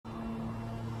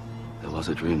was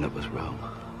a dream that was Rome.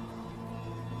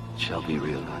 It shall be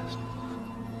realized.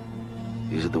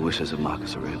 These are the wishes of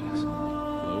Marcus Aurelius.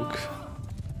 Look.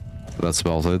 That's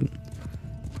about it.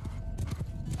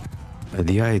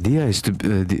 The idea is to...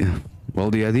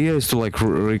 the idea is to like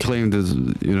reclaim the,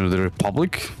 the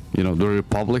Republic. The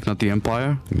Republic, not the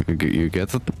Empire. You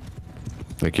get it?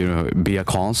 Like, be a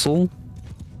consul.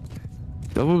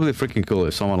 That would be freaking cool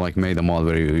if someone like made a mod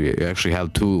where you actually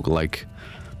have two like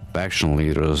faction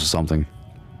leaders or something.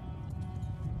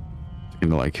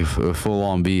 Like full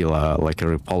on be like a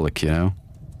republic, And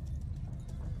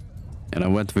I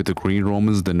went with the Green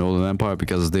Romans, the Northern Empire,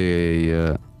 because they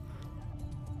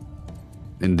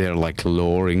in their like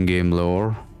lore, in-game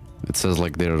lore, it says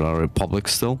like they're a republic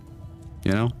still,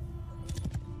 The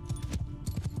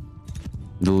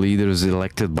leader is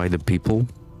elected by the people.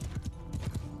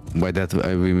 By that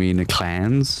we mean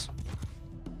clans.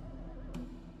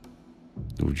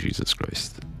 Oh, Jesus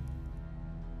Christ.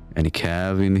 Any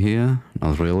cav in here?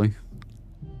 Not really.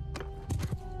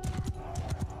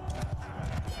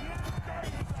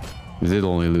 We did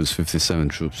only lose 57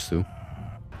 troops too.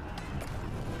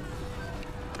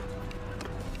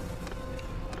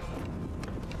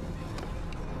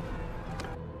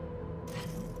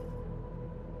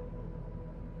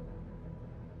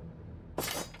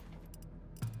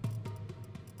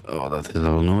 Oh, that is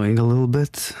annoying a little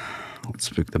bit. Let's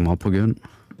pick them up again.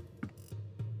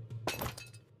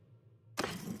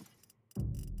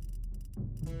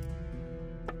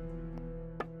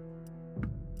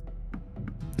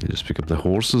 You just pick up the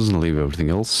horses and leave everything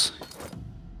else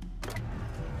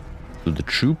to the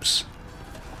troops.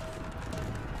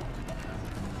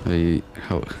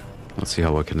 Let's see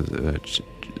how I can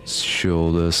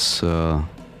show this.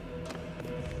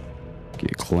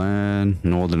 Clan,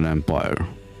 Northern Empire.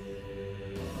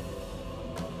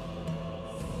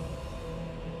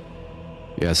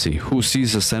 Yeah, see, who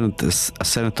sees a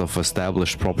senate of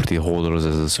established property holders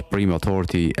as a supreme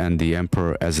authority and the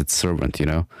emperor as its servant,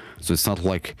 So it's not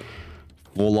like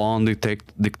full-on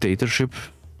dictatorship,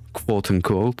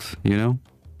 quote-unquote,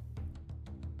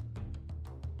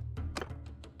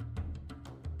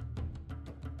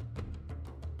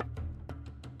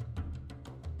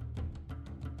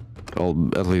 Well,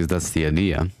 at least that's the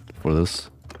idea for this.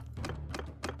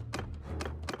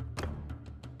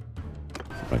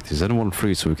 Right, is anyone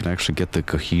free so we can actually get the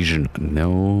cohesion?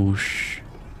 No.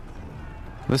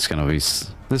 This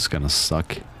is gonna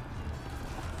suck.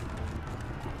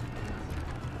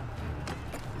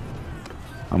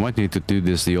 I might need to do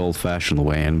this the old-fashioned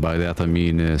way, and by that I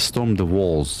mean storm the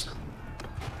walls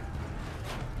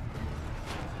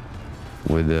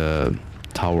with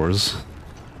towers,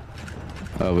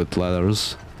 with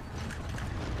ladders.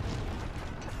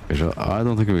 I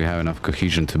don't think we have enough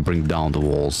cohesion to bring down the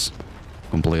walls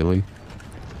completely.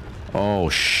 Oh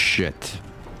shit.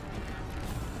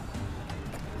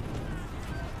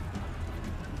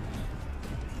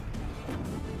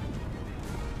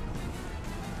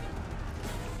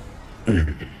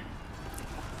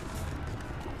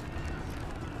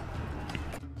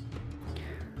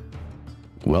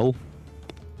 Well,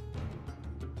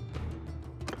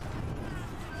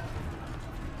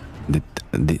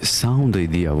 the sound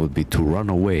idea would be to run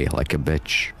away like a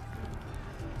bitch.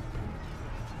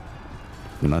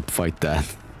 Not fight that.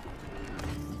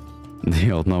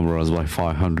 They outnumber us by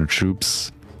 500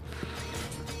 troops.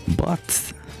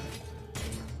 But...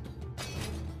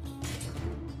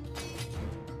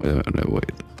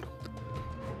 Wait.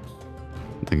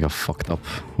 I think I fucked up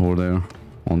over there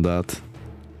on that.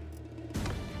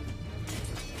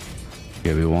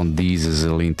 Yeah, we want these as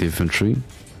elite infantry.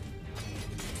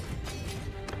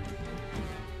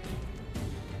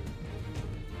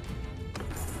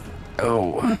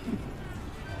 Oh.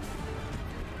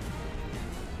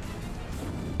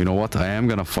 You know what? I am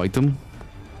gonna fight them.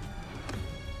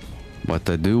 But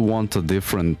I do want a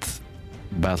different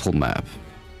battle map.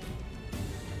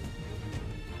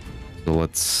 So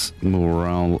let's move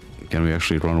around. Can we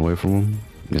actually run away from them?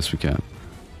 Yes, we can.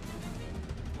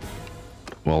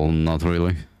 Well, not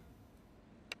really.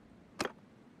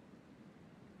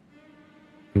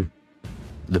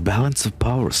 The balance of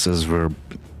power says we're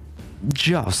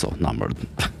just outnumbered.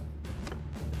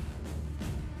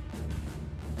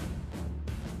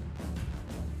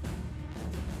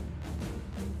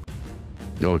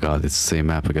 Oh god, it's the same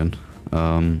map again.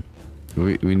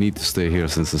 We need to stay here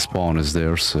since the spawn is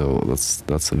there, so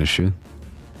that's an issue.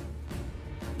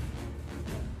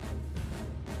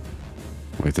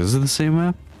 Wait, is it the same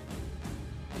map?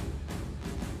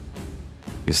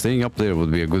 Yeah, staying up there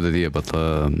would be a good idea, but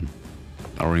our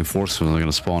reinforcements are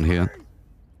gonna spawn here.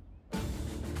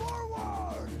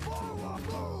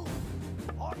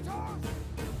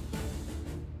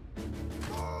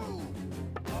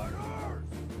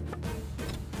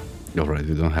 Alright,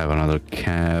 we don't have another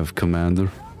cav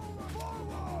commander.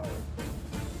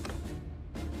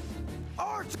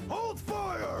 Hold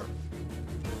fire!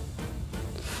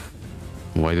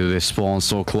 Why do they spawn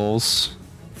so close?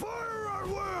 Fire at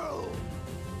will!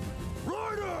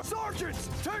 Rider! Sergeants,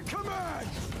 take command!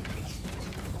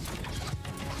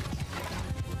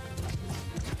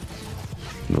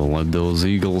 Don't let those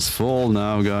eagles fall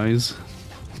now, guys.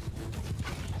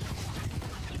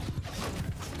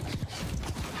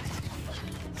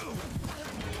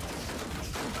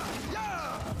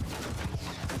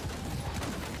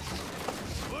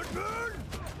 Footman!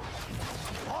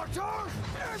 Archer!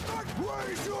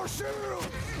 Raise your shield!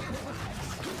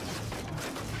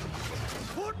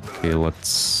 Footman! Okay,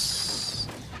 let's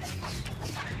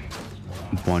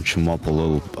bunch him up a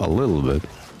little bit.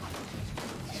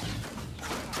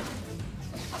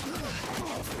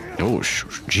 Oh,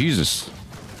 Jesus.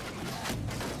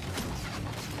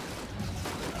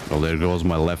 Oh, there goes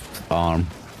my left arm.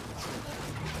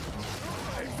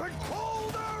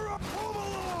 Cold arrow! Come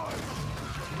alive!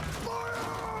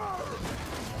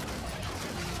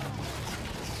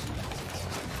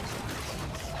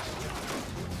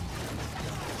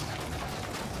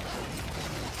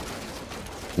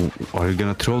 Fire! Are you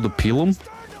gonna throw the pilum?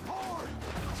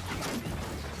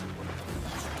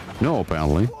 No,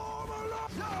 apparently.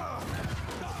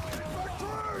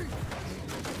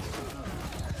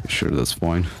 Sure, that's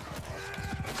fine.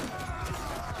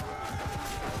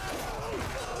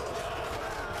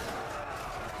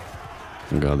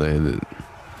 God,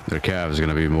 their cav is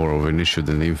gonna be more of an issue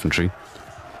than the infantry,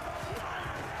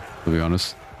 to be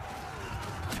honest.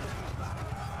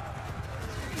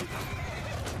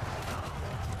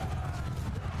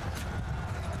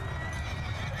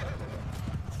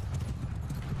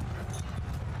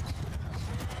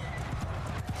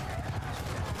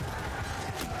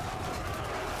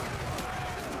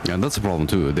 Yeah, that's a problem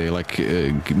too. They like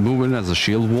move in as a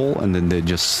shield wall and then they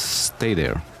just stay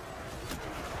there.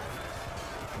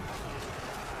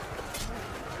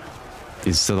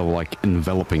 Instead of like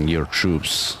enveloping your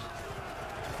troops.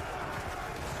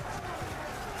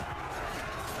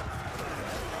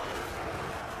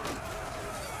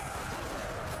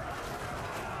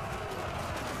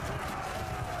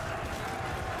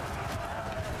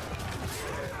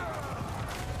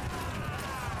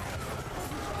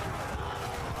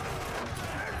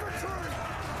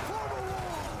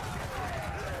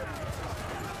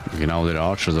 You know, the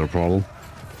archers are a problem.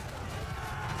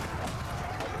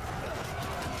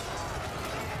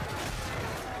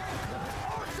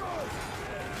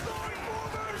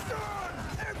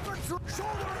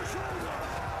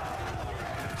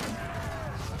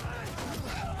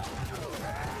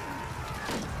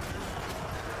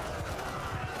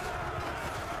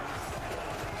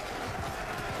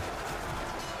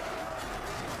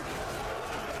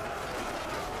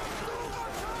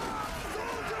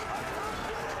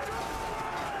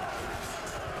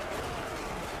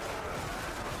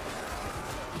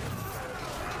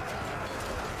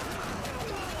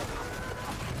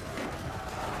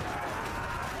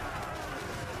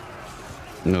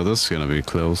 No, this is gonna be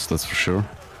close, that's for sure.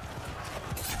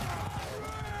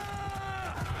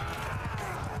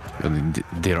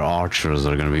 Their archers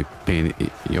are gonna be pain.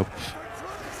 Yup.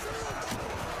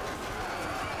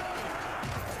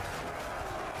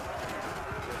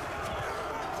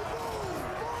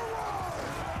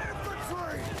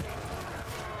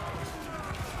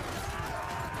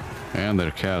 And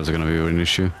their calves are gonna be an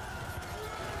issue.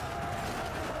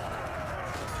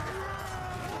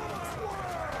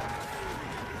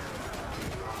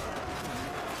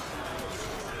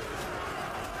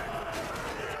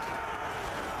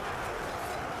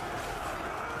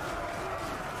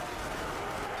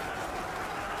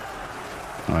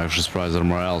 I'm actually surprised their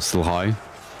morale is still high.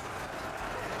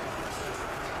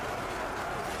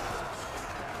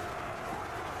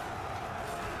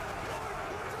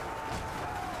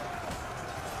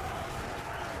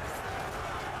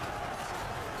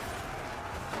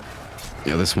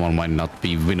 Yeah, this one might not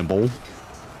be winnable.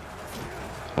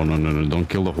 Oh, no, no, no, don't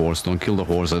kill the horse, don't kill the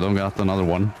horse. I don't got another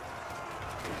one.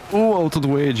 Oh, out of the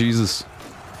way, Jesus.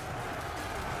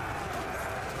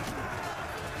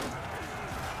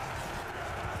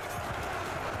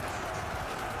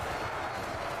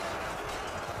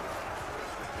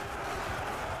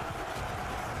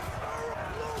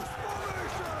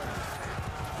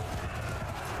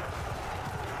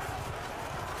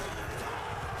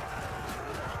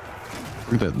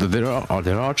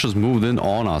 Their archers moved in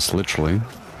on us, literally.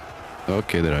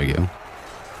 Okay, there I go.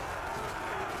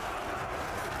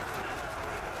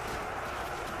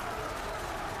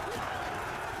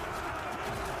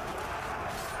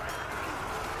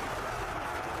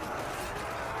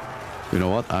 You know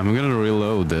what? I'm gonna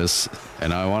reload this,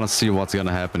 and I want to see what's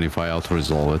gonna happen if I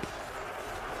auto-resolve it.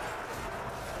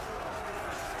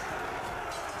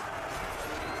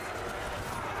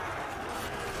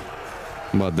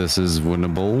 But this is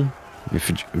winnable if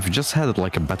you just had it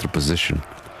like a better position.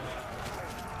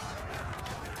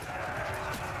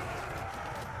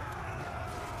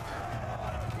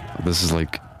 This is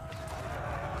like,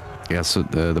 yeah. So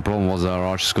the problem was our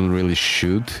archers couldn't really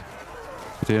shoot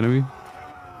the enemy.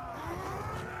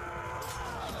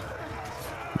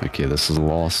 Okay, this is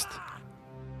lost.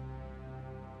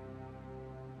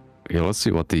 Okay, let's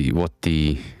see what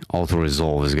the auto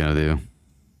resolve is gonna do.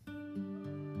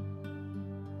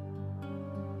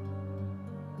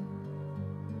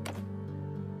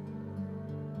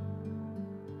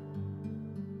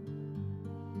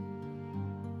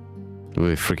 It would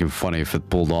be freaking funny if it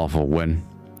pulled off a win.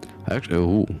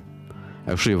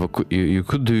 Actually, what you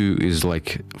could do is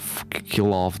like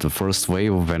kill off the first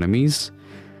wave of enemies,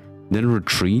 then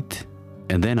retreat,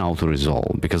 and then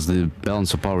auto-resolve, because the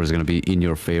balance of power is going to be in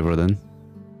your favor then.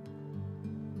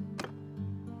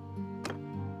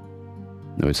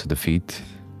 No, it's a defeat.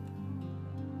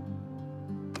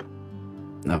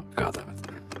 No, god damn it.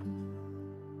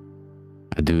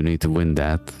 I do need to win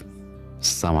that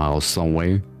somehow, some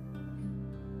way.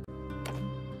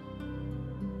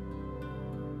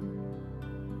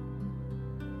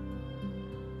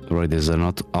 Right, there's an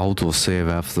auto-save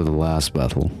after the last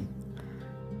battle.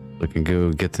 I can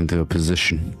go get into a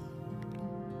position.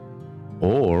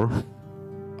 Or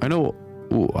I know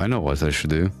what I should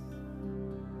do.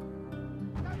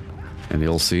 And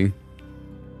you'll see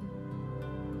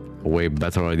a way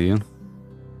better idea.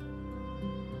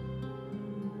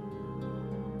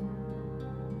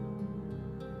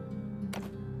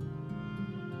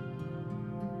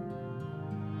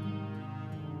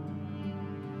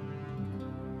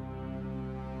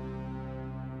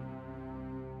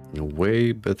 A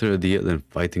way better idea than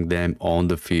fighting them on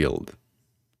the field.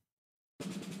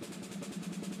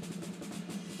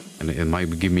 And it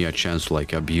might give me a chance to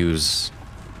like abuse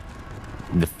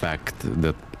the fact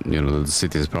that, you know, the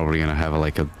city is probably gonna have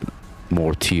like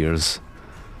more tiers.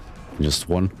 Just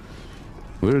one.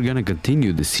 We're gonna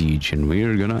continue the siege and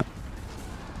we're gonna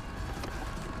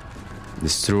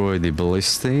destroy the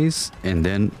ballistas and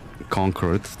then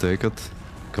conquer it, take it.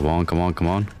 Come on, come on, come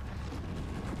on.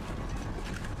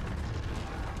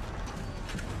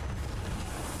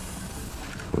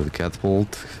 For the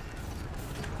catapult.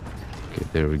 Okay,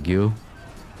 there we go.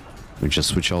 We just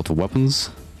switch out the weapons.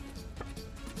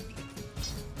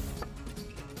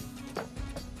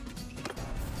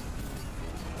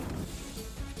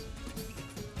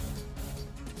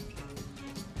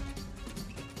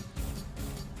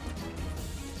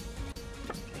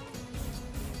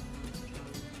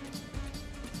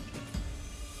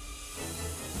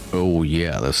 Oh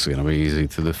yeah, that's gonna be easy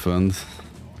to defend.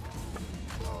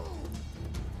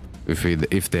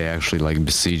 If they actually like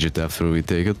besiege it after we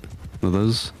take it, that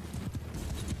is.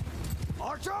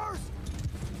 Archers!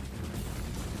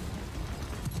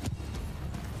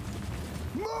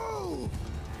 Move!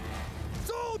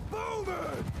 Sold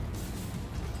bowman!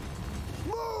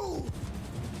 Move!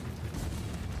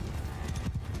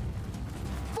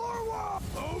 Forward!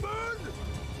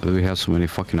 Bowman! We have so many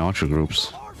fucking archer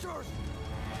groups. Archers!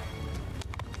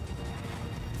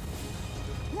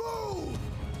 Move!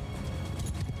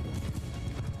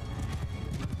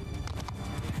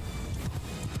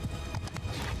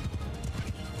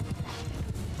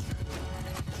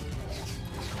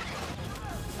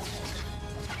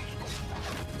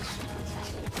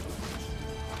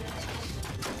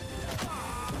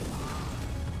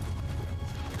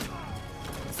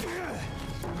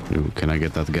 Ooh, can I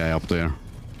get that guy up there?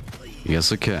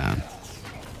 Yes, I can.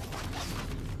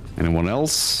 Anyone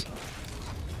else?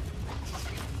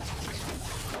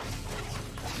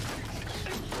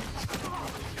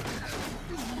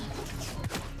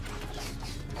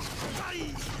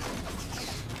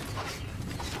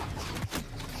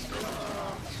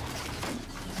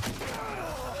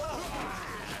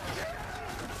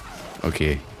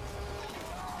 Okay.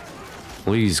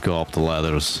 Please go up the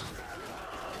ladders.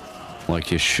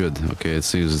 Like you should. Okay, it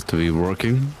seems to be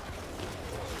working.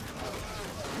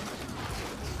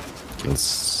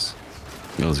 Let's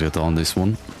get on this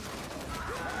one.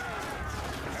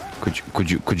 Could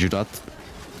you not?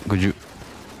 Could you?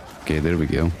 Okay, there we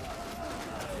go.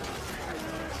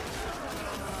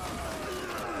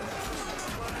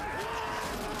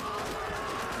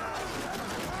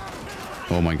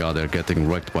 Oh my god, they're getting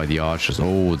wrecked by the archers.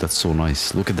 Oh, that's so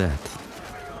nice. Look at that.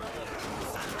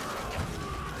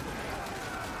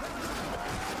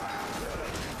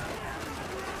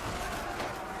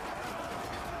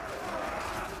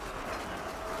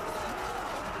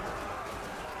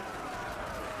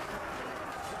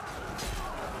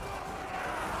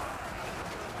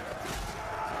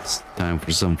 time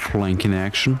for some flanking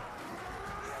action.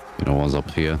 You know what's up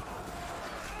here.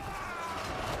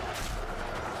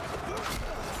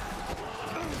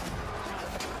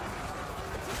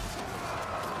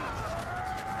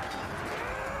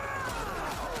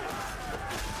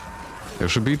 I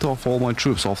should beat off all my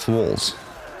troops off the walls.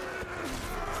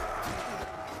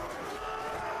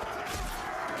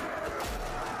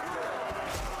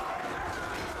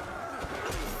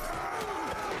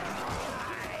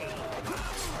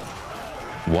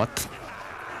 What?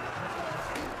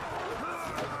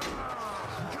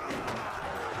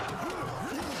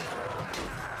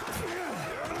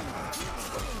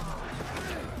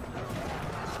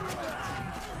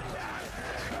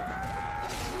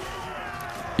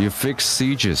 You fix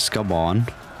sieges, come on.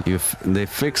 They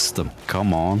fixed them,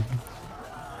 come on.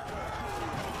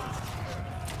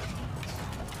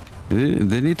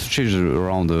 They need to change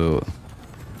around the...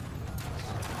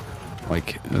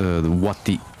 like, what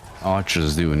the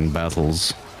archers do in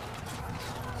battles.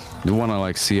 You wanna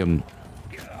like see them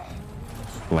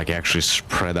like actually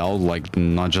spread out, like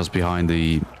not just behind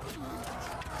the,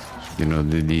 you know,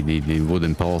 the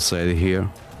wooden palisade here,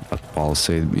 not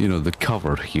palisade, you know, the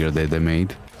cover here that they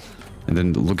made. And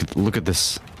then look at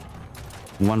this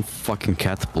one fucking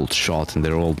catapult shot and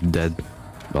they're all dead.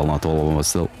 Well, not all of them, but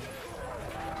still.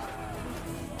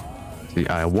 See,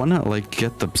 I wanna like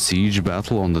get the siege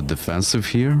battle on the defensive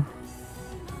here.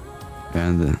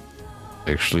 And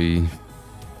actually,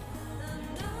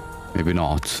 maybe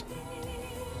not.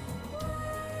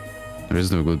 There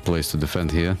is no good place to defend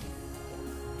here.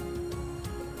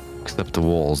 Except the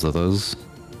walls, that is.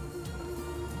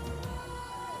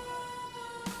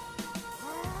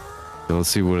 So let's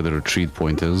see where the retreat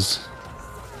point is.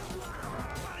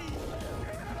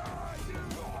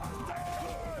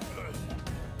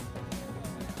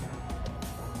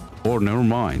 Or never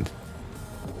mind.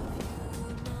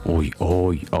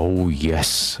 Oh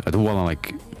yes. I don't wanna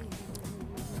like...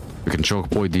 We can choke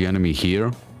point the enemy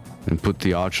here and put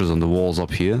the archers on the walls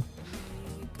up here.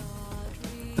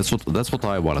 That's what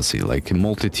I wanna see, like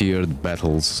multi-tiered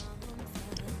battles.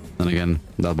 Then again,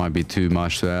 that might be too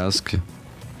much to ask.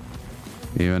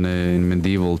 Even in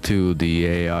Medieval 2, the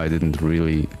AI didn't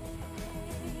really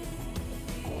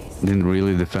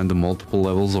defend the multiple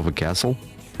levels of a castle,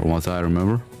 from what I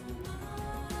remember.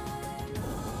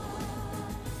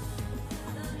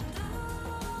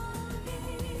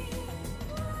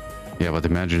 Yeah, but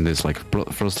imagine this, like,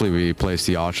 firstly we place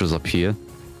the archers up here,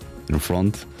 in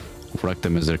front, wreck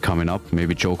them as they're coming up,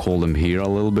 maybe chokehold them here a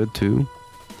little bit too.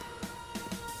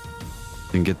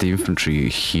 Then get the infantry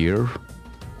here.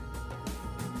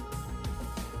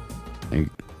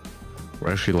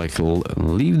 Or actually, like,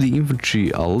 leave the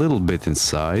infantry a little bit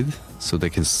inside, so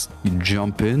they can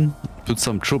jump in, put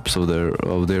some troops of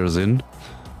theirs in,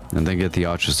 and then get the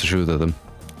archers to shoot at them.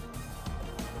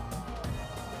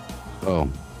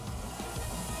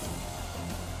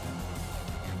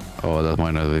 Oh, that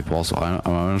might not be possible. I'm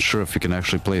not sure if you can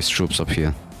actually place troops up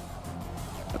here.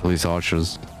 At least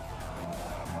archers.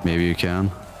 Maybe you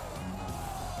can.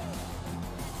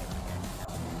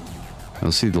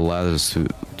 I'll see the ladders to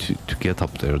get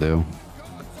up there, though.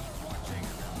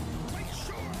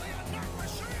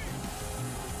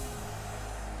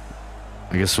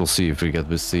 I guess we'll see if we get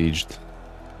besieged.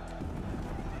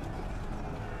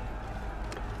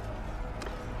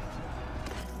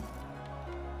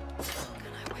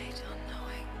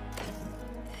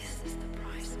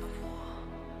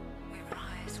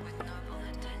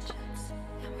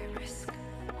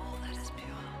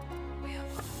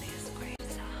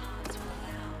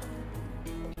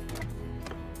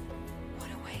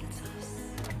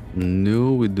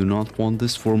 No, we do not want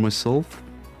this for myself.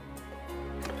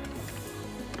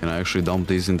 Can I actually dump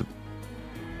these into...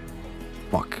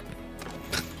 Fuck.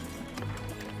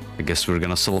 I guess we're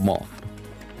gonna sell them off.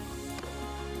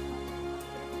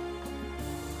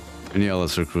 And yeah,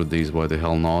 let's recruit these, why the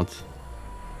hell not?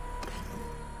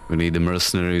 We need the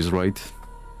mercenaries, right?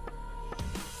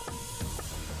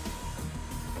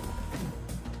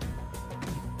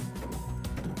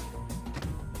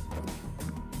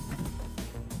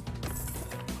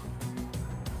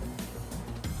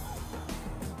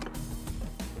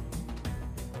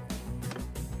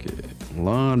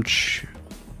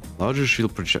 Larger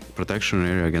shield protection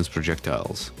area against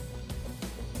projectiles.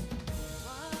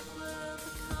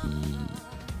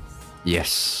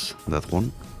 Yes, that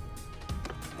one.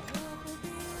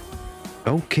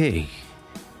 Okay.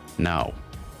 Now.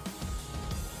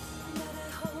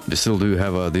 They still do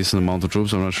have a decent amount of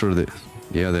troops. I'm not sure that...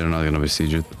 Yeah, they're not gonna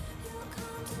besiege it.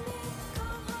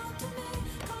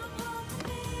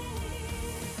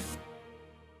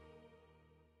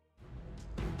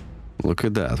 Look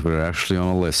at that, we're actually on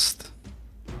a list.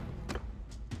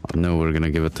 I know we're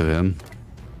gonna give it to him.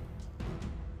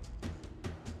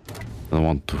 I don't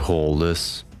want to hold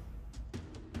this.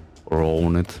 Or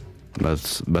own it.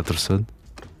 That's better said.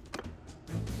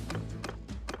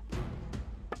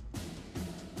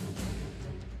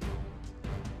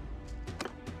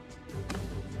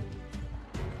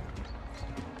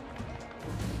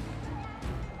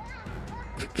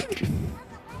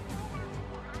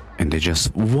 And they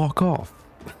just walk off.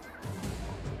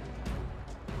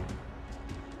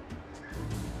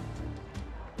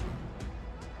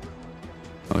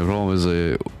 The problem is,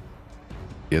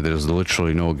 yeah, there's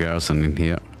literally no garrison in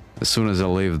here. As soon as I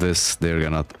leave this, they're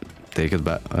gonna take it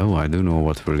back. Oh, I do know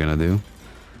what we're gonna do.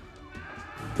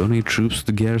 Donate troops to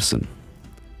the garrison.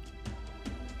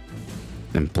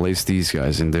 And place these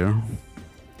guys in there.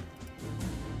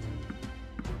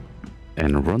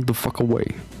 And run the fuck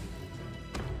away.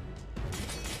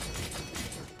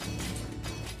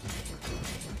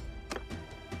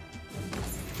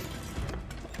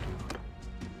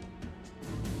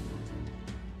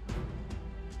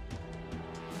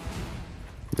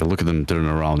 Yeah, look at them turn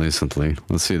around instantly.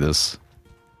 Let's see this.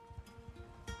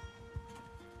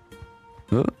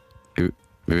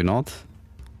 Maybe not.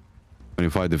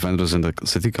 25 defenders in the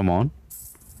city, come on.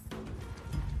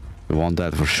 We want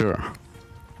that for sure.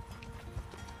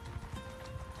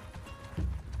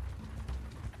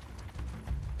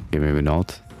 Okay, maybe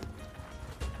not.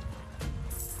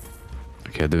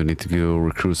 Okay, I do need to go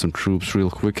recruit some troops real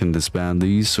quick and disband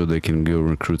these so they can go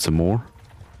recruit some more.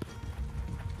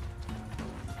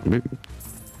 Maybe.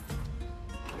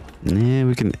 Yeah,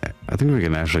 we can. I think we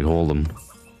can actually hold them.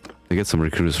 They get some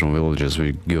recruits from villages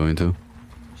we go into.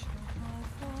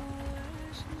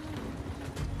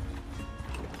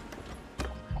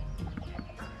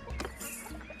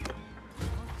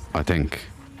 I think.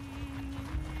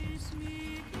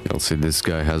 Let's see, this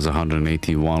guy has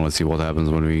 181. Let's see what happens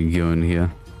when we go in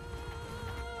here.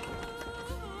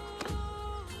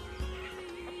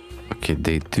 Okay,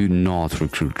 they do not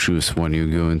recruit troops when you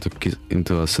go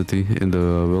into a city, in the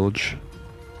village.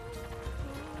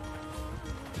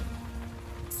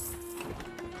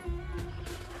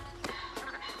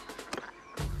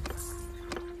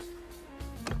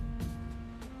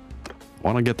 I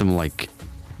want to get them like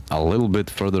a little bit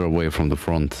further away from the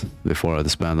front before I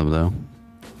disband them though.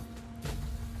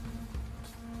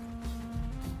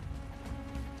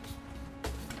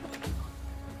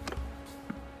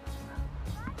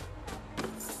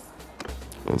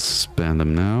 Let's disband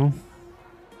them now.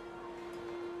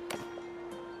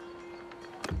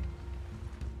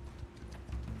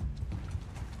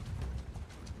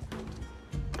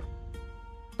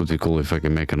 Would be cool if I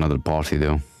can make another party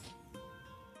though.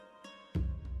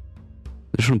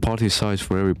 Additional party size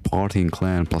for every party and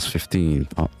clan plus 15.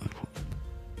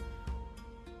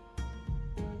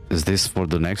 Is this for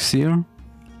the next year?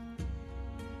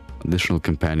 Additional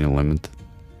companion limit.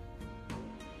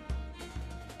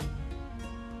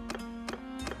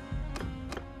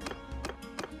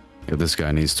 Yeah, this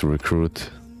guy needs to recruit.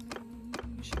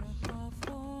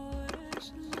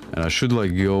 And I should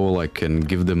like go like and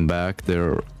give them back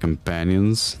their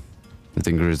companions. It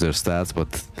increases their stats,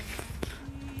 but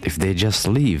if they just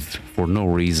leave for no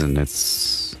reason,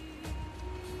 there's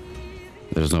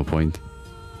no point.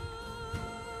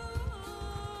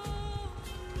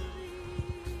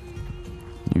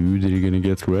 You're gonna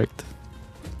get wrecked.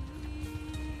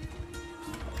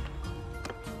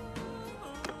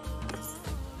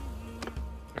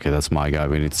 Okay, that's my guy.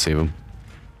 We need to save him.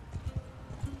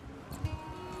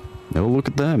 Oh, look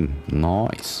at them.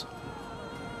 Nice.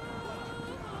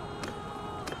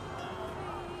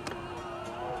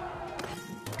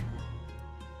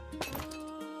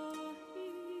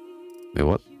 Wait,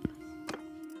 what?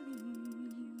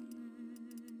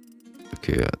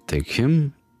 Okay, take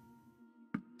him.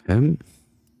 Him.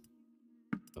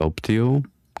 Optio.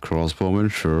 Crossbowman,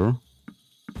 sure.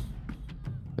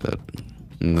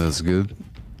 That's good.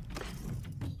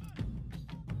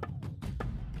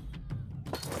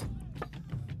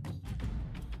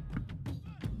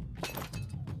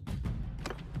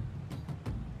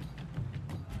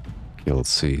 Okay, let's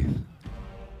see.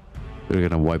 We're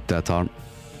gonna wipe that out.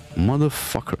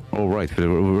 Motherfucker. Oh, right.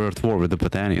 We're at war with the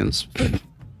Patanians.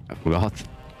 I forgot.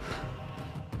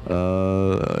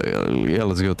 Yeah,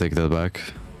 let's go take that back.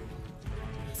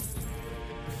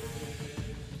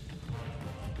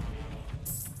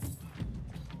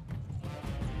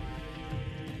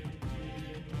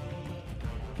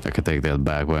 I could take that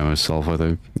back by myself, I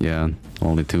think. Yeah,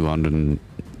 only 200 and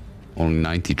only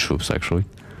 90 troops, actually.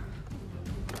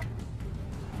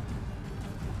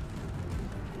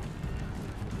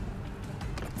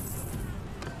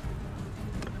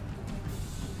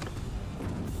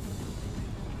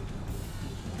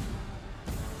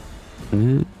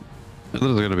 There's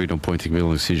gonna be no point in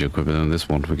building siege equipment on this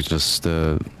one. We could just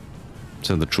send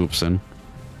the troops in.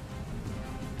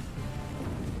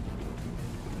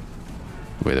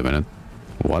 Wait a minute.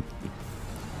 What?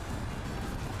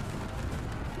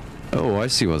 Oh, I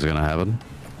see what's gonna happen.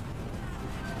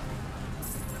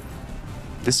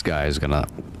 This guy is gonna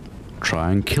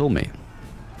try and kill me.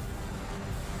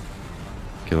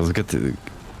 Okay, let's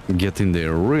get in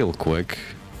there real quick.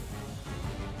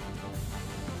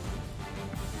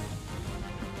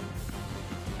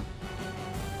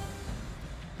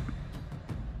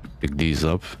 Pick these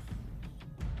up.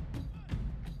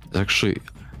 Actually,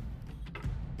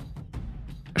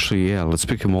 yeah, let's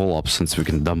pick them all up since we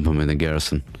can dump them in the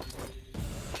garrison.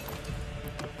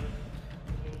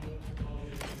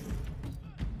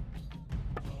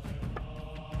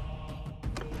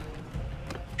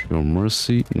 Show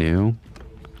mercy, no.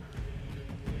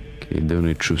 Okay,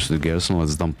 donate troops to the garrison.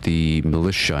 Let's dump the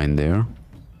militia in there.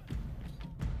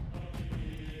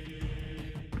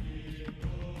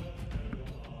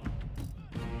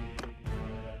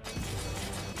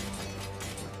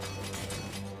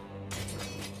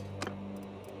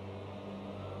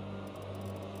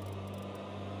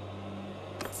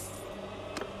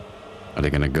 Are they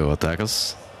gonna go attack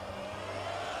us?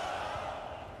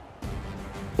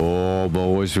 Oh,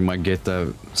 boys, we might get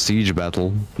a siege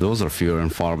battle. Those are few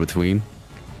and far between.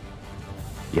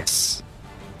 Yes.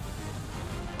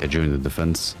 They joined the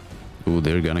defense. Ooh,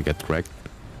 they're gonna get wrecked.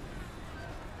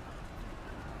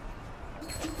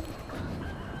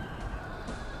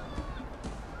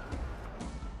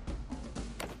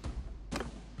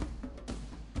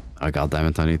 Oh, God damn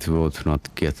it, I need to vote to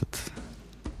not get it.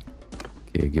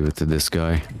 Okay, give it to this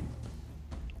guy.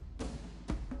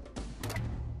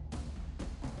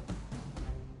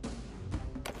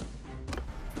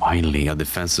 Finally, a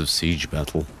defensive siege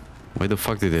battle. Why the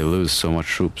fuck did they lose so much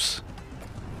troops?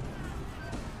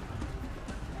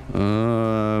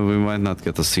 We might not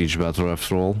get a siege battle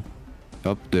after all.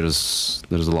 Up there's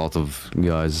a lot of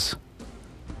guys.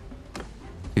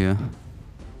 Yeah.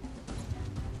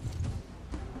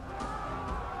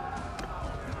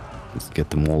 Let's get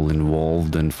them all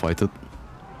involved and fight it.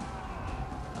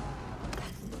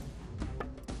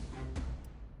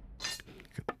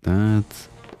 Get that.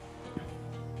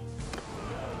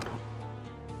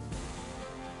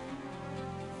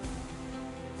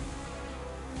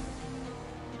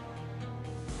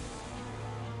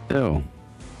 Oh.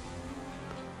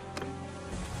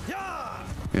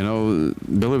 You know,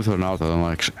 believe it or not, I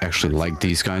don't actually like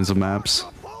these kinds of maps.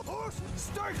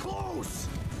 Stay close.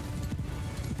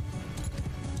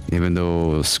 Even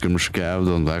though Skirmish Cav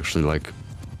don't actually like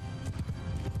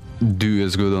do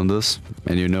as good on this,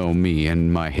 and you know me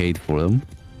and my hate for them.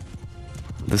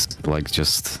 This like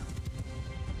just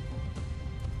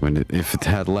if it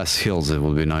had less hills, it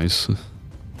would be nice.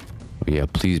 But yeah,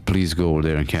 please go over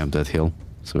there and camp that hill,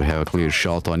 so we have a clear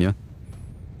shot on you.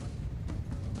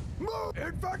 Move!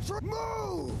 Infantry!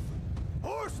 Move!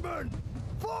 Horsemen!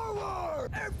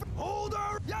 Forward! Hold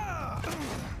our... Yeah!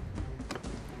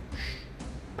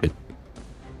 It,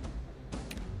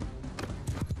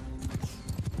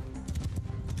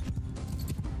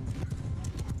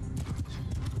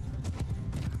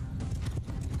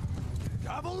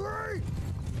 Cavalry!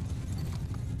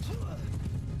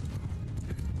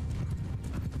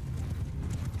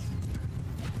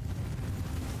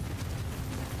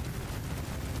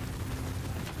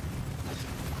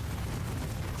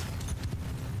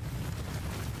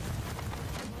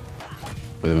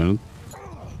 wait a minute.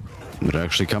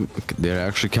 They're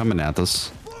actually coming at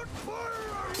us.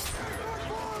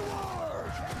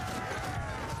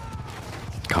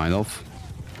 Kind of.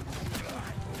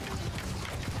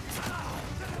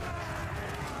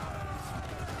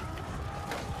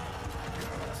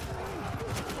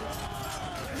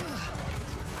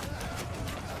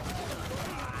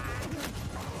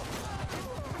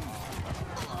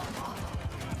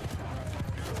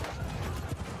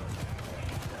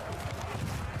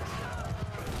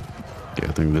 Yeah,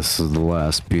 I think this is the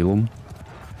last Pelum.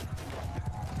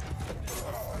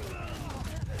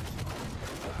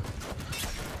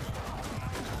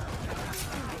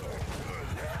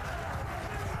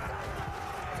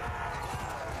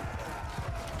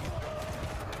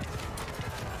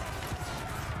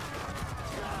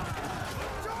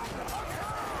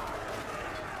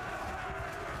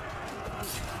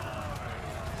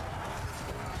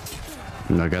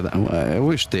 I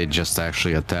wish they just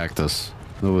actually attacked us.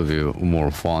 That would be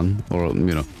more fun, or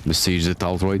you know, besiege it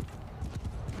outright.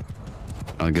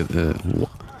 I get the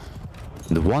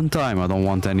one time I don't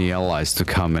want any allies to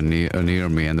come and near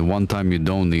me, and the one time you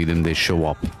don't need them, they show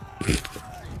up.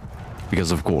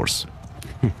 Because of course.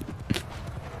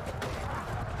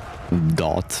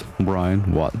 Dot,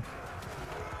 Brian, what?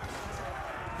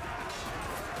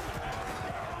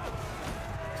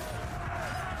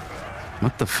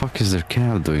 What the fuck is their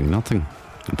cav doing? Nothing,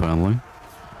 apparently.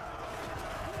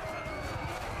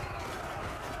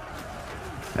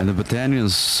 And the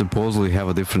battalions supposedly have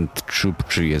a different troop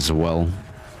tree as well.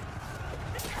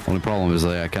 Only problem is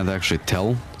that I can't actually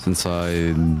tell, since I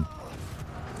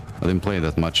didn't play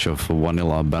that much of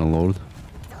vanilla Bannerlord.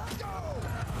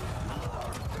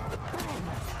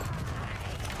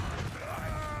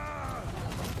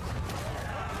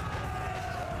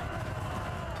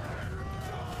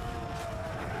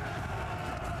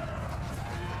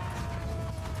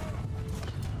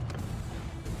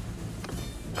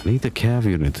 I need a cav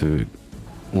unit to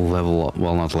level up,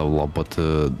 well, not level up, but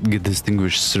get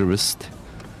distinguished serviced.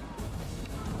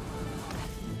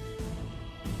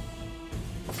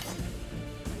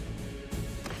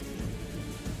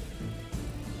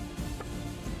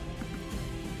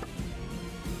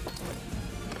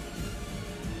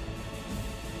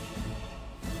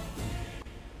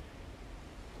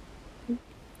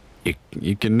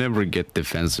 You can never get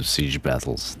defensive siege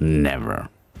battles. Never.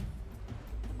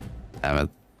 Damn it.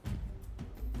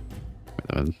 Wait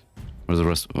a minute. Where's the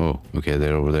rest? Oh, okay,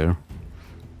 they're over there.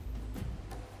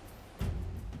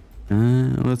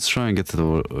 Let's try and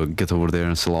get over there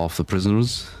and sell off the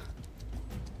prisoners.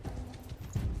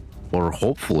 Or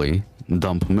hopefully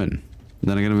dump them in.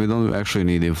 Then again, we don't actually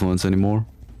need influence anymore.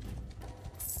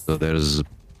 So there's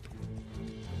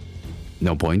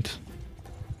no point.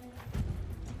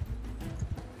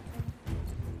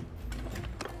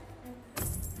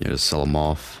 Yeah, just sell them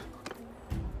off.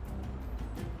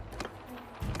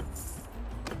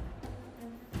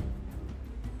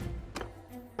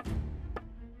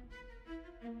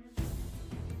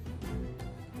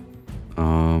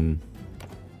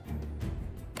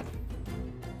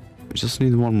 We just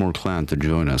need one more clan to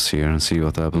join us here and see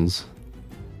what happens.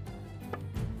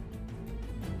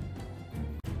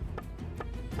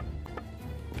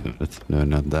 No,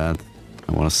 not that.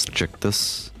 I want to check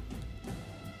this.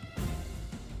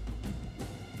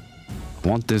 I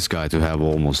want this guy to have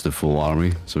almost the full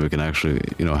army, so we can actually,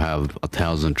 you know, have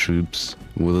 1,000 troops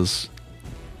with us.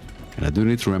 And I do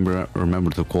need to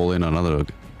remember to call in another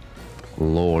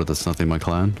lord that's not in my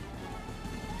clan,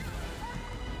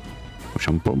 which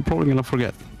I'm probably gonna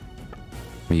forget.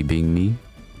 Me being me.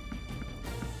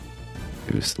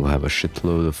 We still have a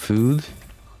shitload of food.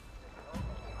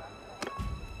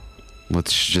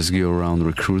 Let's just go around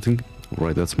recruiting.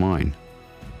 Right, that's mine.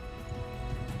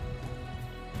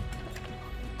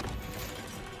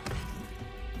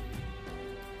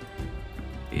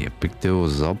 Yeah, pick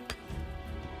those up.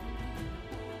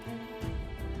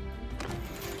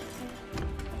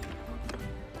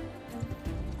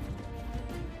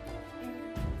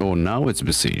 Oh, now it's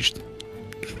besieged.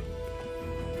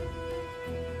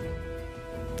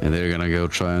 And they're gonna go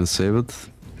try and save it.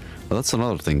 But that's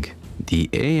another thing. The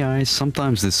AI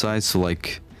sometimes decides to,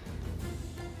 like,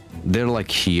 they're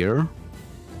like here,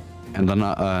 and then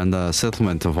and the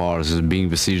settlement of ours is being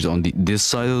besieged on this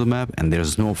side of the map, and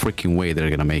there's no freaking way they're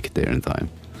gonna make it there in time.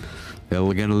 They're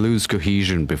gonna lose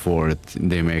cohesion before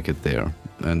they make it there,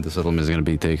 and the settlement is gonna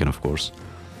be taken, of course,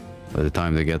 by the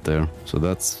time they get there. So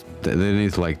that's, they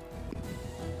need to, like,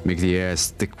 make the AI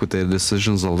stick with their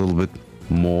decisions a little bit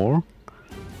more,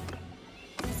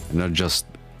 and not just,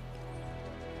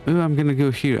 oh, I'm gonna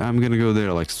go here, I'm gonna go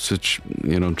there, like, switch,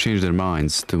 you know, change their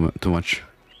minds too much.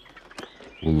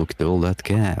 Oh, look at all that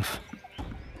cav.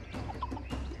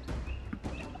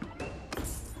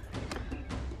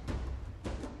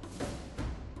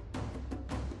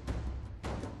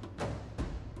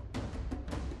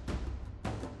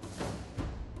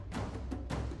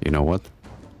 You know what?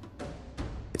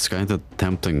 It's kind of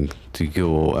tempting to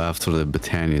go after the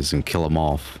battalions and kill them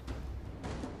off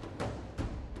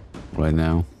right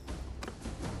now.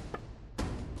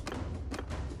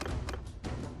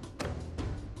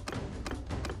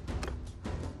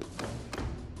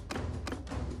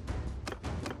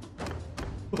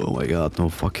 Oh my god, no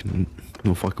fucking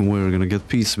way we're gonna get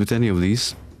peace with any of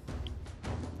these.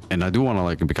 And I do want to,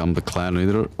 like, become the clan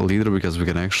leader because we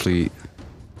can actually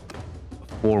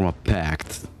form a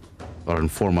pact or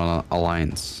form an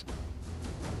alliance.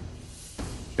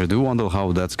 I do wonder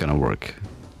how that's gonna work.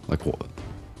 Like, what?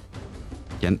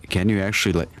 Can you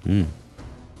actually, like,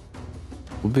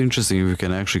 would be interesting if you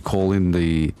can actually call in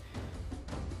the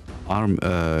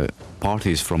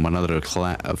parties from another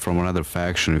clan, from another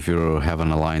faction, if you have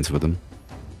an alliance with them.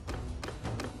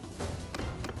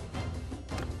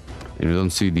 And you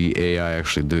don't see the AI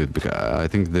actually do it, because I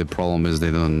think the problem is they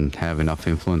don't have enough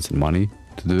influence and money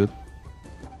to do it.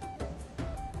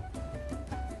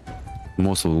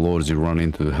 Most of the lords you run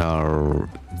into are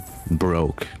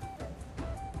broke,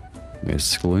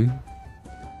 basically.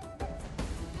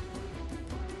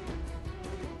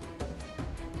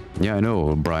 Yeah, I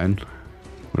know, Brian.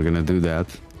 We're gonna do that.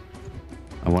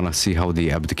 I wanna see how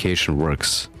the abdication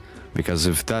works. Because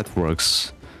if that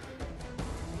works,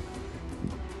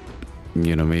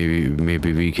 you know,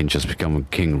 maybe we can just become a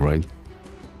king, right?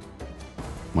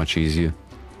 Much easier.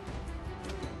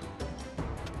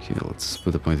 Okay, let's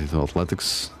put a point into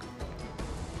athletics.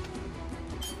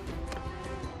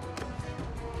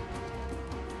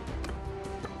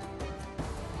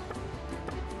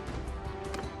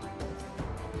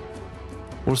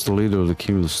 Force the leader of the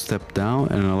king to step down,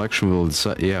 and an election will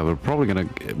decide. Yeah, we're probably gonna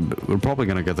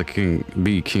get a king,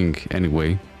 be king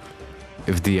anyway,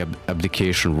 if the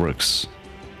abdication works.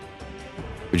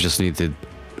 We just needed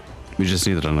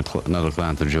another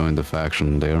clan to join the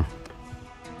faction there.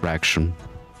 Fraction.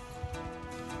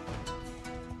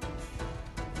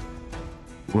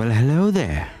 Well, hello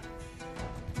there.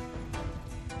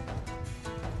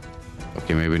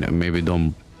 Okay, maybe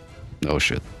don't. Oh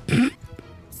shit.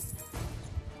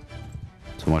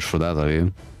 So much for that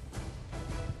idea.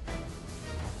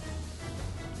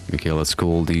 Okay, let's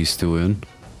call these two in.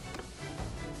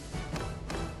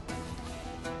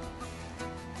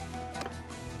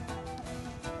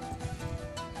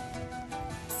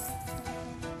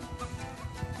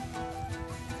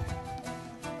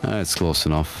 It's close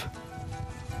enough.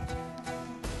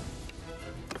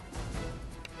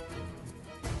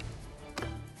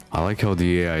 I like how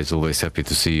the AI is always happy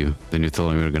to see you. Then you tell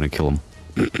him you're gonna kill him.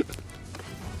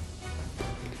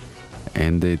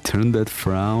 And they turned that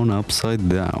frown upside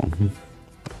down.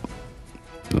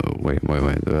 Oh, wait.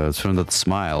 Turn that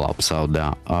smile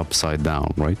upside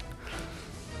down, right?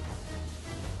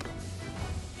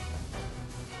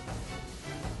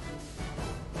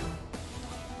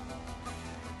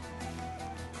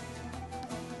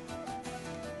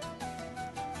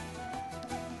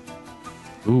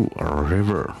 Ooh, a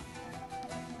river.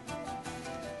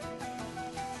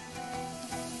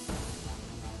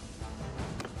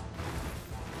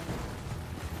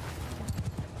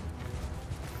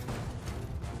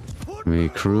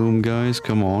 Make room, guys,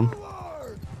 come on.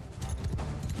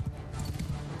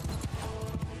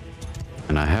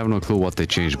 And I have no clue what they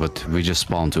changed, but we just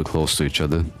spawned too close to each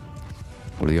other.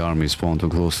 Or the army spawned too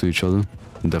close to each other.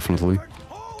 Definitely.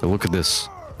 So look at this.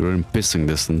 We're in pissing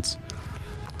distance.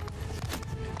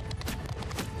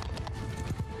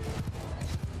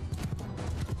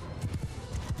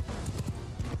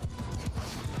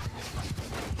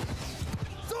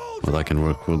 But I can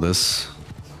work with this.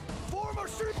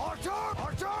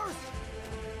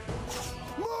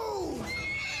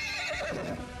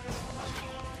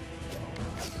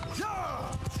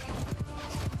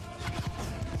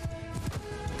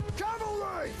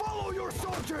 Follow your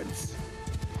sergeants!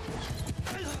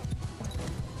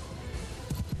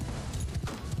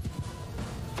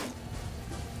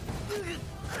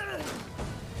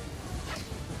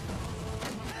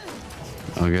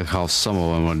 I get how some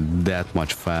of them are that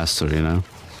much faster, you know?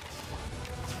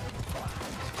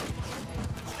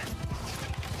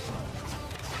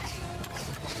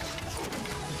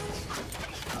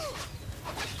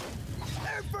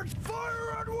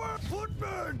 Fire and work!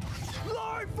 Footmen!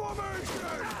 Line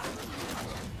formation!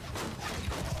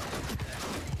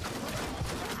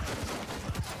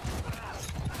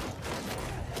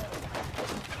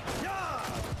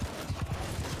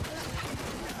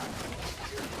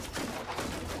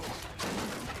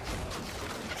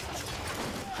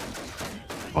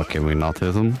 Oh, can we not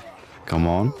hit him? Come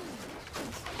on.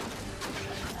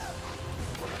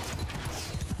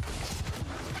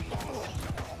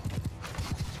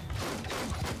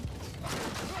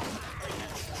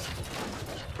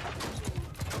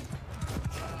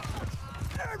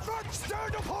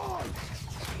 Stand upon!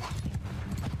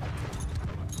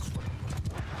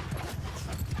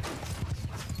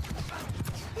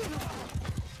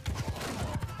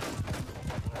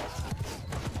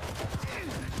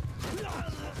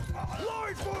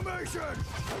 Line formation!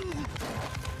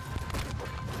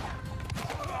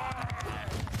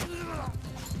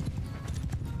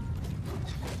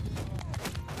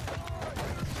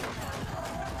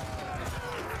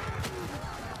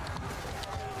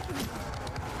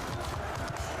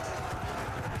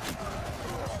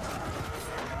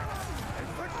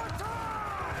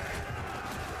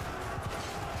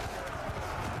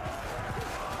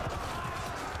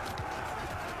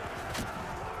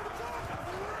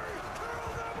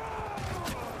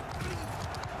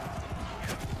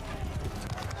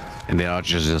 And the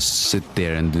archers just sit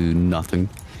there and do nothing.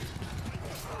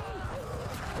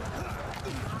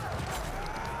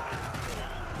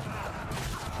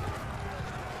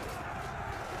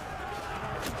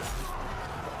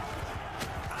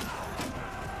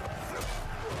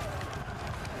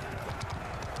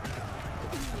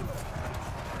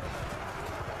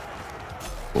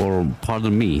 Or,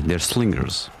 pardon me, they're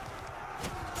slingers.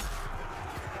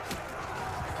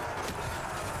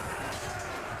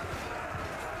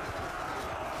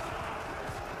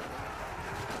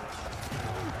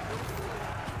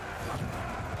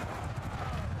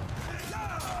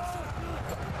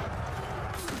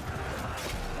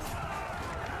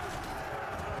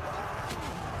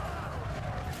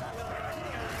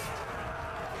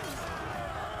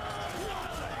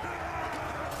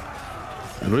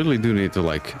 I really do need to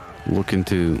like look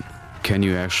into, can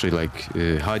you actually like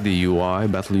hide the UI,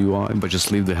 battle UI, but just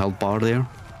leave the health bar there,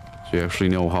 so you actually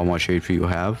know how much HP you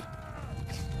have.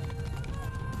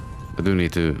 I do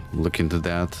need to look into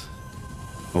that.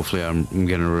 Hopefully I'm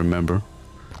gonna remember.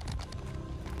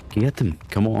 Get them,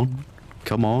 come on,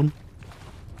 come on.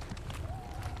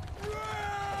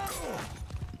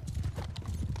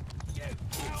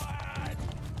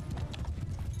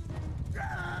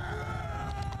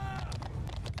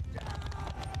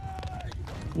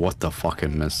 What the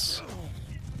fucking miss?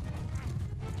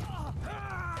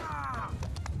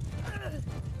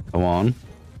 Come on.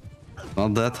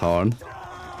 Not that hard.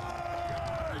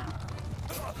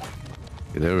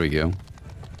 Okay, there we go.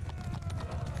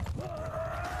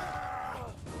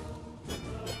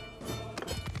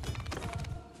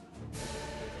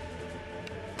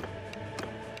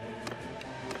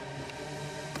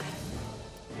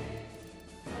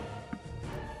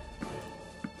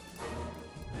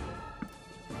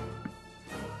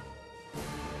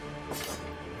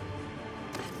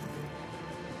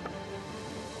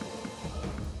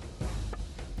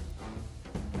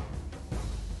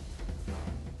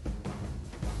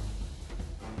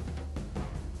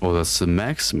 Oh, that's the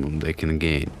maximum they can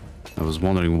gain. I was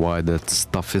wondering why that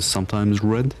stuff is sometimes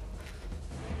red.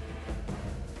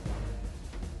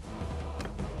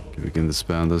 Okay, we can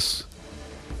disband this.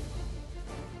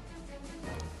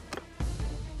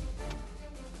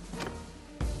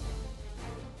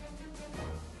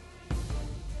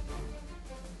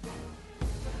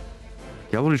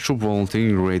 Cavalry troop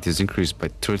volunteering rate is increased by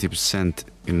 30%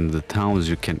 in the towns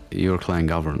your clan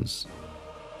governs.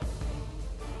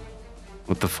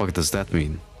 What the fuck does that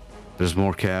mean? There's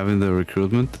more cav in the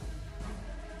recruitment?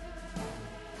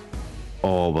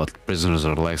 Oh, but prisoners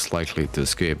are less likely to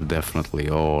escape, definitely.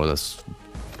 Oh, that's...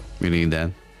 we need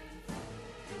that.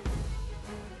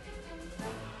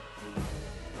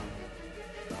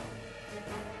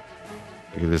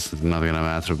 Okay, this is not gonna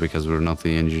matter because we're not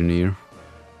the engineer.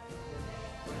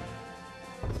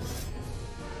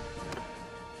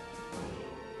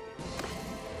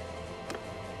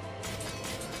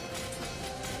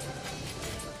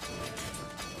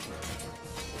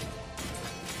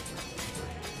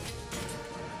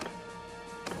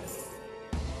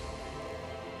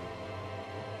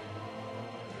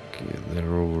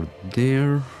 They're over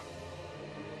there.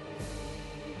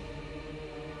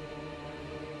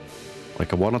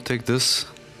 Like I wanna take this,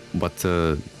 but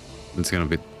it's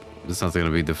not gonna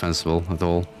be defensible at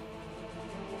all.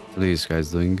 What are these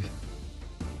guys doing?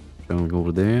 Going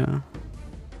over there.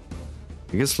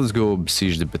 I guess let's go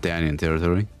besiege the Battanian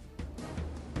territory.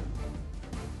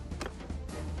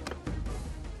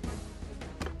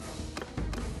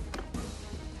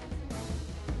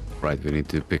 Right, we need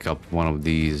to pick up one of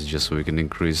these just so we can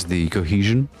increase the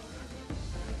cohesion.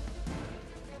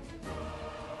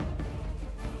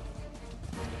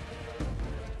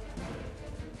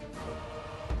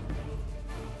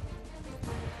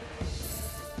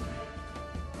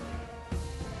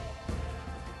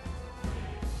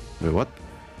 Wait, what?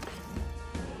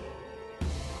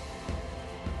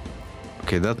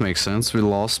 Okay, that makes sense. We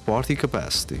lost party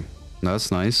capacity.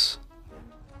 That's nice.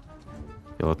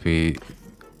 Okay, let me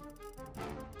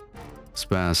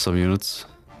span some units.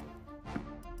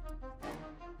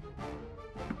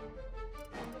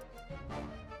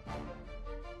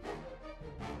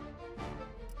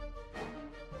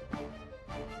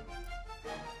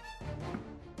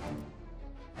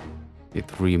 Get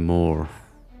 3 more.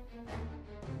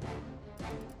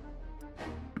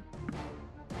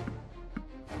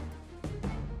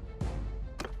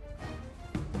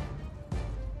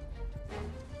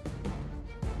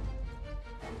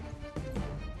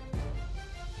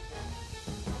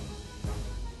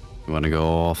 Want to go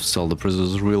off, sell the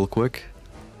prisoners real quick?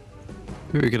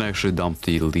 Maybe we can actually dump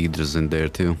the leaders in there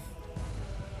too.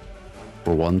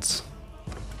 For once.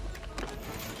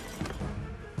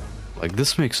 Like,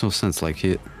 this makes no sense, like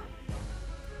it...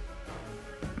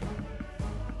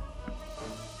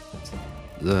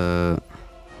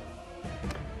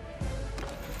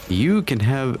 You can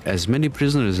have as many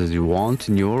prisoners as you want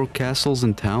in your castles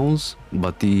and towns,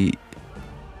 but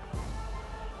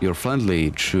your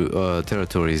friendly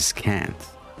territories can't.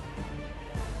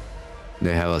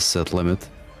 They have a set limit.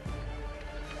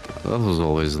 That was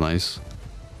always nice.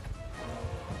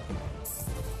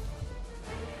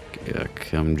 Okay,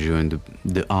 come join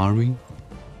the army.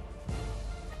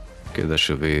 Okay, that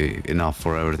should be enough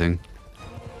for everything.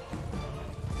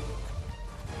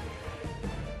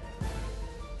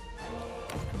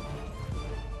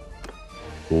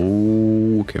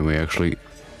 Oh, can we actually...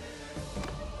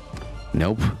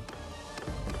 Nope.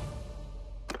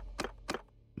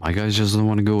 My guys just don't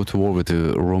want to go to war with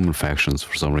the Roman factions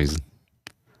for some reason.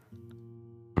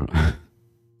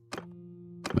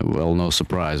 Well, no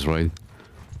surprise, right?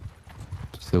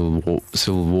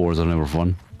 Civil wars are never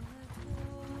fun.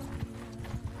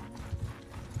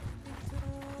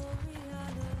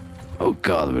 Oh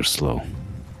god, we're slow.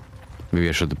 Maybe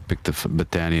I should have picked the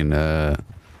battalion.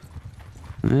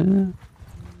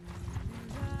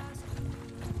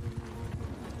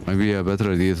 Maybe a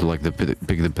better idea to like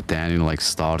pick the battalion, like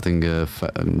starting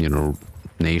you know,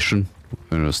 nation,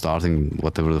 you know, starting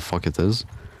whatever the fuck it is,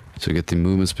 to get the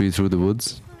movement speed through the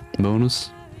woods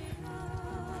bonus.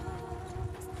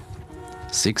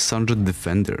 600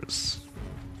 defenders,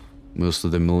 most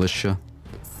of the militia.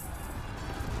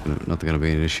 Not gonna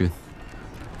be an issue.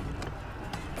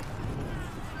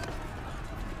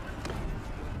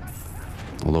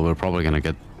 Although we're probably gonna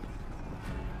get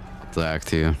attacked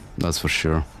here, that's for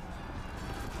sure.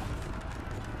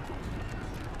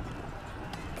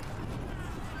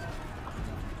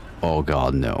 Oh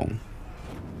god, no.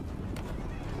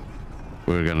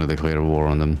 We're gonna declare war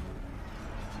on them.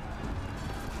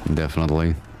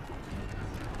 Definitely.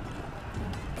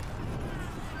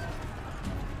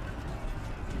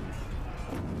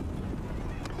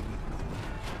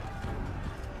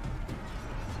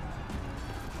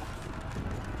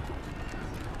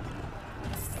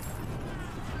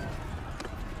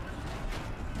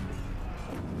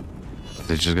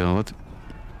 They're just gonna let...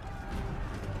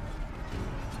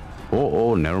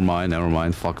 Oh, never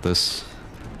mind, fuck this.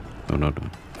 No.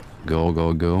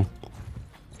 Go.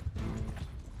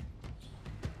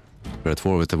 We're at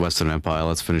war with the Western Empire,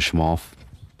 let's finish him off.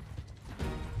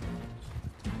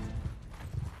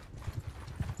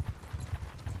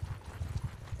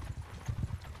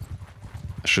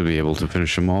 I should be able to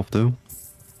finish him off though.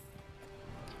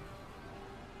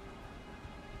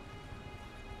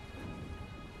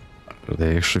 Are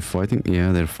they actually fighting?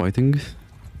 Yeah, they're fighting.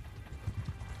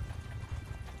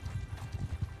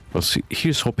 Well, see,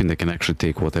 here's hoping they can actually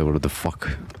take whatever the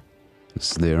fuck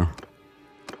is there.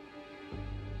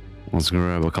 Let's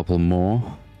grab a couple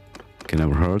more. Can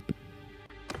never hurt.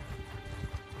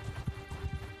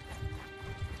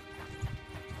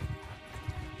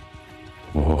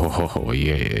 Oh,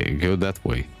 yeah, go that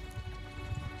way.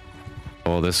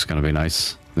 Oh, this is gonna be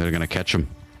nice. They're gonna catch him.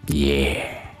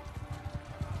 Yeah.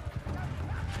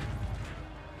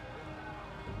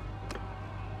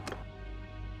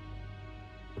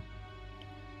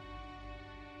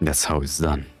 That's how it's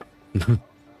done. You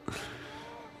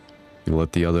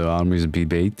let the other armies be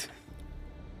bait.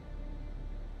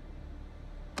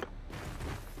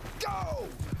 Go!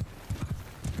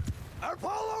 And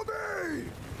follow me!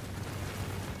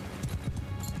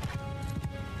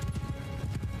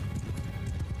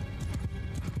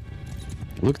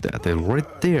 Look at that, they're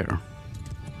right there.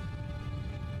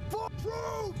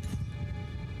 Troops!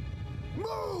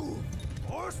 Move!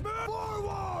 Horsemen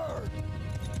forward!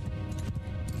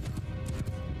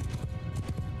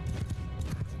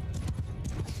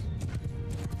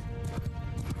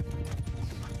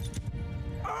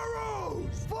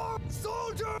 Arrows!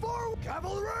 Soldier! Forward!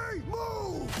 Cavalry!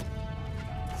 Move!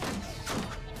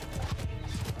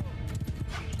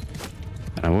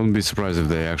 And I wouldn't be surprised if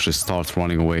they actually start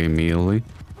running away immediately.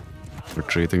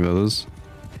 Retreating, that is.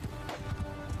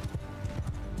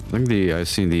 I think I've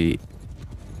seen the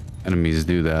enemies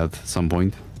do that at some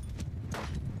point.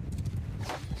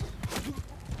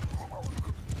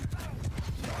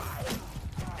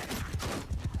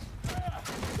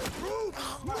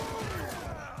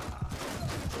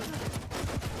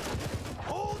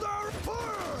 Hold our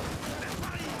fire!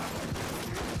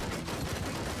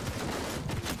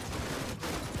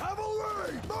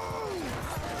 Cavalry! Move!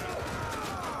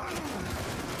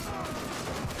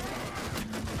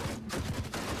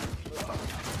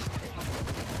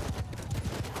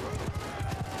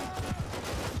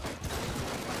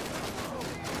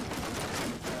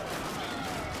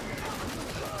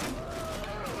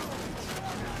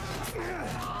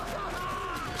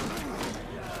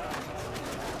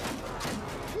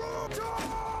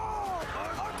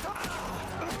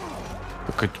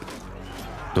 Okay.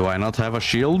 Do I not have a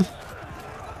shield?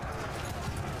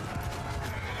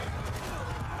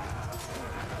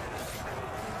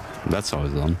 That's how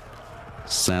it's done.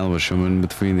 Sandwich them in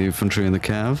between the infantry and the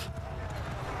cav.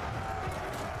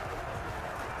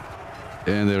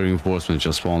 And their reinforcements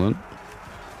just spawned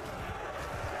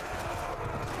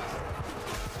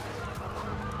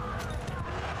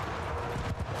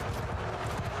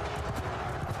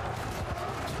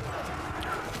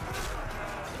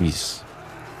in. Jeez.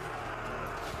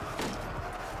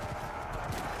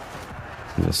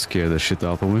 That scared the shit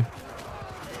out of me.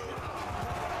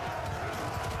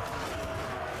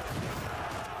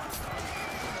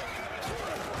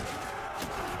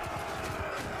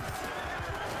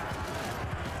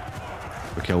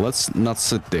 Okay, let's not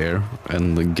sit there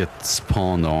and get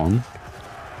spawned on.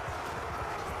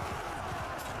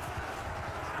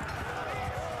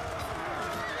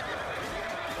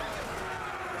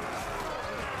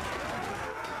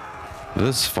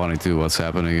 This is funny too, what's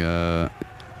happening. Your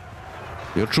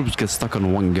troops get stuck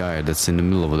on one guy that's in the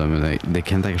middle of them and they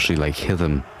can't actually like hit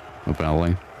him,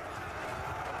 apparently.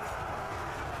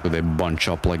 So they bunch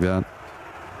up like that.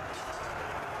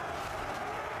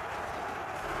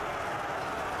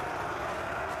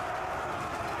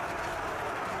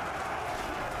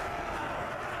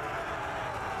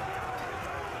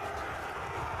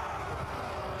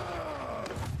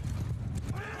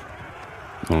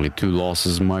 Only 2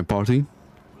 losses in my party.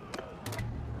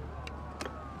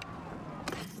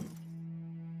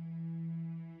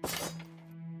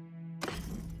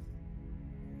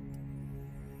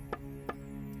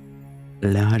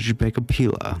 Large backup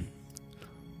healer.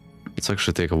 Let's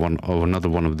actually take another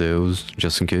one of those,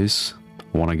 just in case.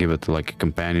 I want to give it to like a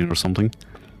companion or something.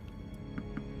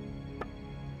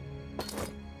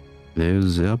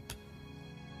 Those up.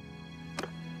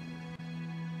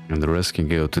 And the rest can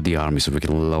go to the army so we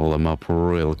can level them up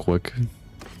real quick.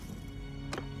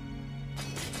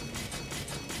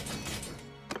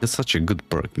 It's such a good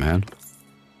perk, man.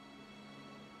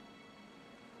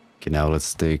 Okay, now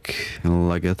let's take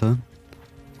Lagetta.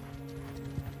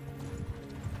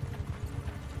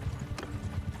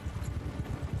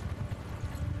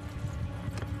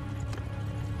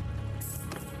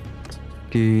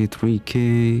 Okay,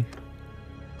 3k,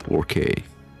 4k.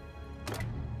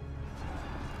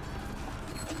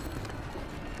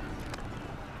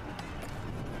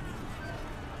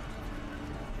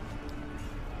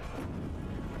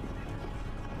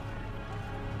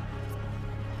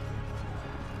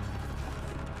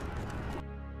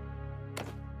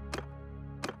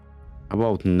 How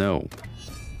about no?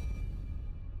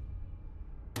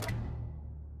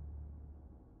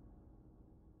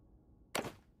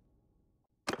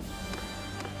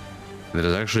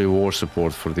 There's actually war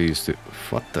support for these two.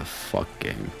 What the fuck,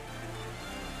 game?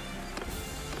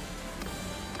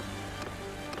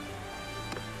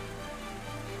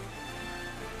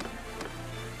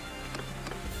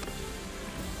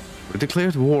 We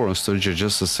declared war on Sturgia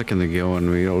just a second ago and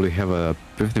we only have a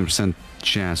 15%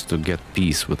 chance to get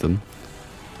peace with them.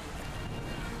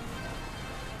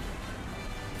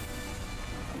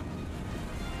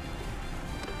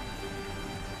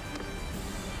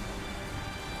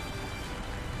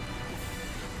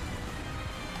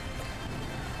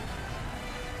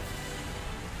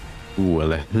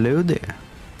 Well, hello there.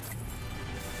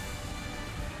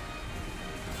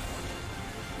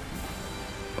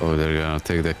 Oh, they're gonna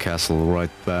take the castle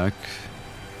right back.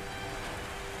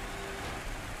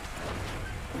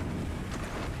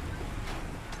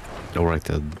 Alright,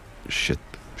 shit.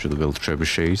 Should have built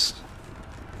trebuchets.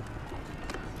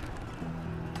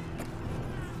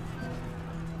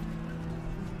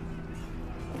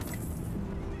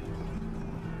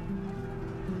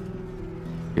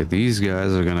 Yeah, these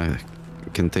guys are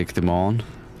can take them on.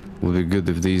 Would be good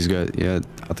if these guys, yeah,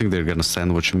 I think they're gonna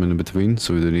sandwich them in between,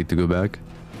 so we don't need to go back.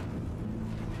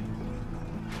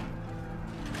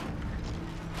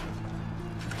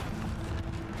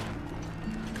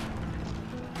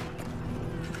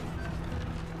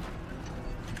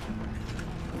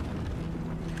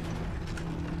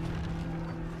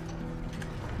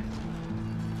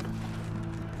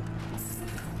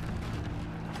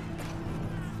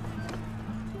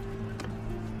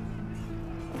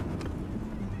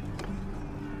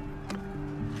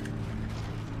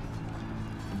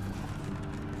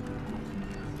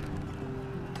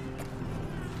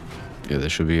 Yeah, they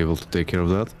should be able to take care of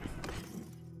that.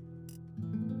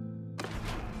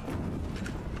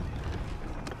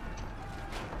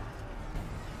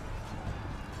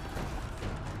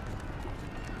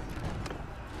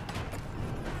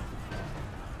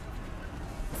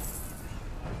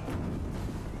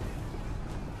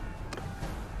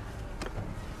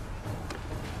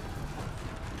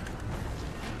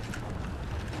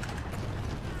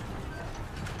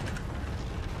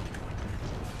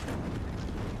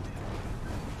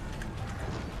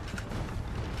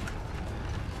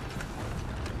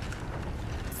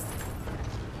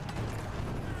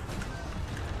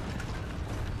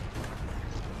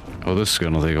 Oh, this is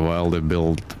gonna take a while. They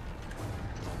build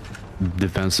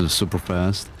defensive super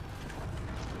fast.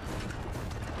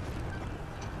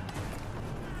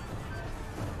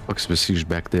 Fuck's besieged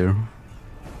back there.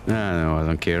 No, I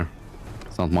don't care.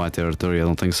 It's not my territory, I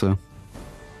don't think so.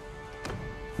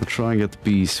 I'll try and get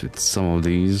peace with some of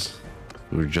these.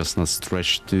 We're just not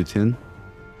stretched too thin.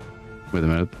 Wait a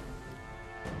minute.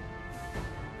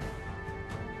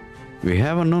 We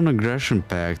have a non-aggression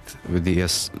pact with the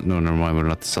No, never mind, we're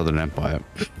not the Southern Empire.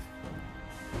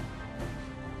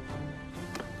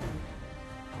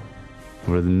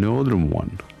 We're the Northern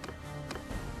one.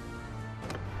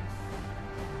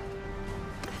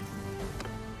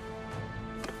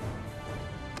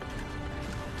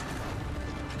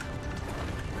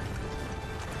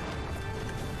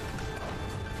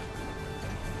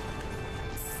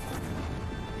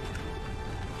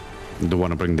 They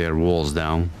want to bring their walls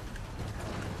down.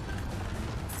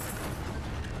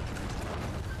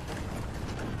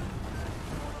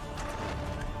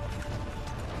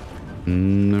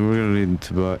 We're gonna need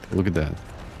to buy. Look at that.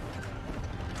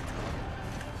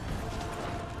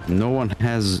 No one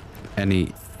has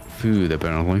any food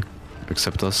apparently,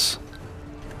 except us.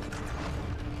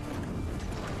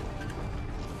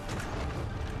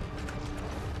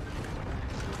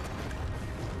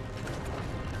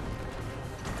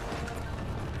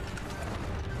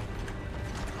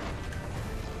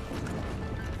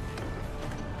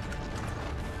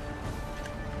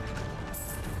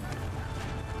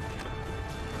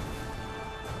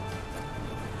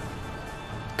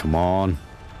 Come on.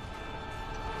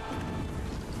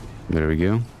 There we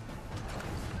go.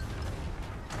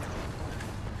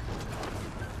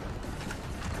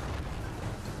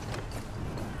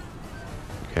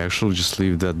 Okay, actually just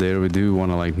leave that there. We do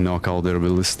want to like knock out their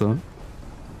ballista.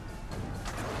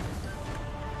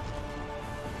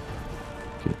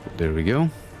 Okay, there we go.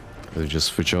 Let's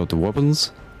just switch out the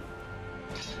weapons.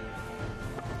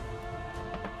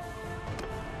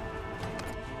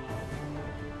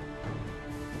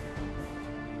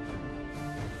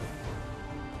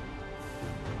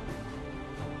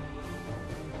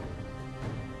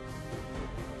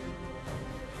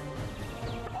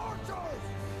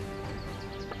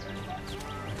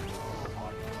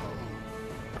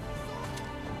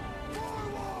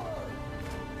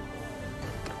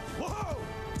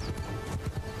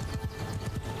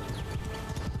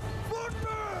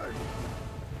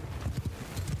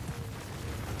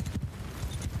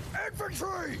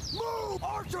 Infantry! Move!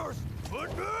 Archers!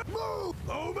 Footmen! Move!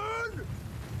 Bowmen!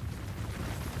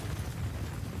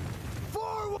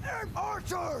 Forward!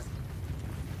 Archers!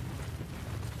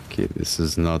 Okay, this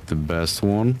is not the best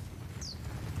one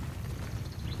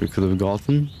we could have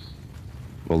gotten.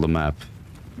 Well, the map.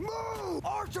 Move!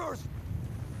 Archers!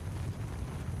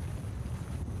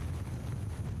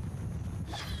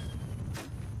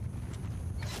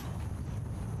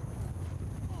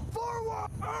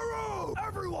 Forward! Arrow!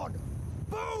 Everyone!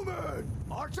 Bowmen!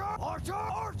 Archer! Archer!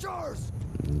 Archers!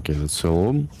 Okay, let's sell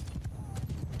them.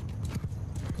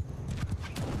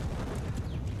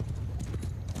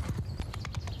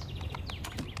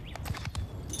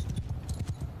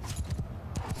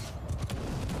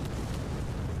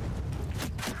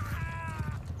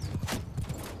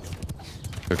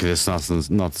 Okay, that's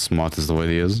not smart as the way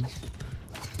it is.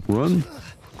 Run.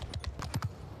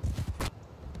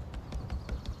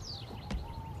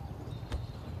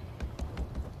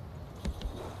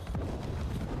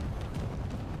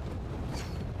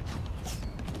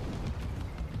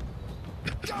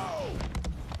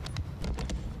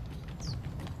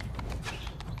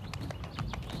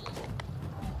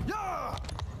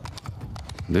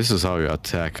 This is how you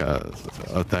attack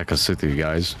a city,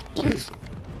 guys.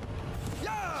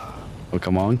 Oh,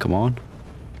 come on, come on.